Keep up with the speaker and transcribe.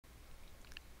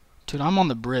Dude, I'm on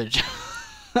the bridge.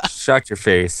 Shut your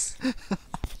face.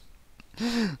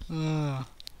 uh,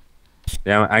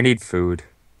 Yeah, I need food.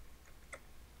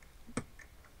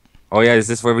 Oh yeah, is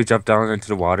this where we jump down into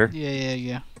the water?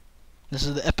 yeah. This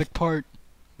is the epic part.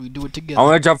 We do it I together.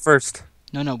 want to jump first.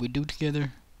 No, we do it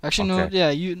together. Actually, no. Okay. Yeah,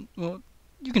 you. Well,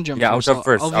 you can jump Yeah, I'll first. jump I'll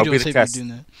first. I'll be the videotape you test. doing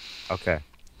that. Okay.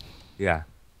 Yeah.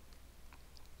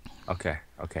 Okay.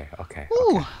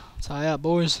 Woo! That's how I at,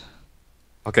 boys.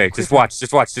 Okay, just Quicker. watch.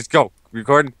 Just go.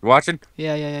 Recording? You watching?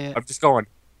 Yeah. I'm just going.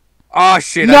 Oh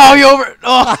shit! No, you over.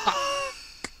 Oh.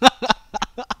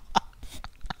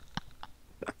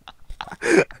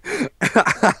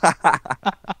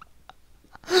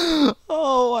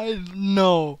 Oh, I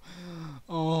know.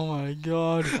 Oh my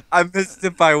god. I missed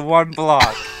it by one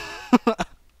block.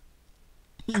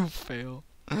 You fail.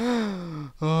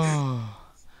 Oh.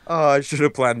 Oh, I should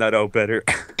have planned that out better.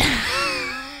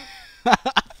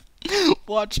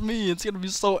 Watch me. It's gonna be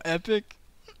so epic.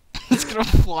 It's gonna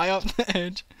fly off the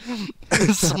edge.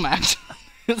 Smacks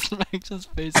his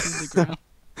face in the ground.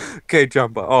 Okay,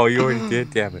 jump. Oh, you already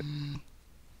did. Damn it.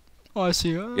 Oh, I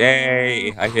see.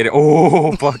 Yay! I hit it.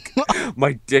 Oh fuck!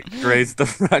 My dick grazed the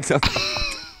front of.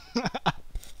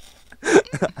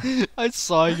 I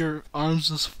saw your arms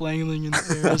just flailing in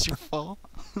the air as you fall.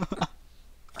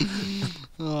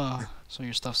 Oh, so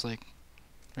your stuff's like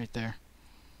right there.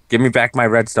 Give me back my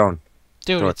redstone.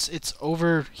 Dude, Throw it's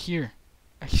over here.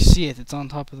 I can see it. It's on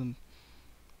top of the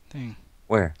thing.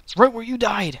 Where? It's right where you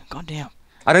died. God damn.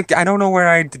 I don't know where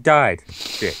I died.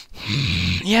 Shit.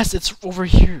 Yes, it's over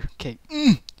here. Okay.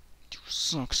 You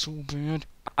suck so bad.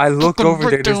 I looked them over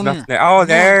right there. There's down nothing there. there. Oh, Right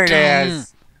there it down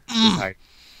is. Mm. Right.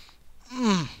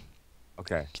 Mm.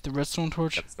 Okay. Get the redstone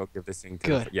torch. Let's go give this thing to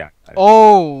Good. Yeah.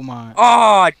 Oh my.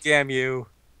 Oh, damn you.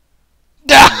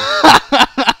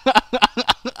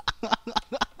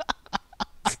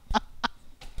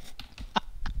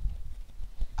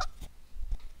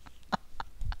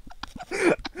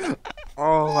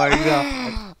 Oh my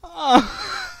god.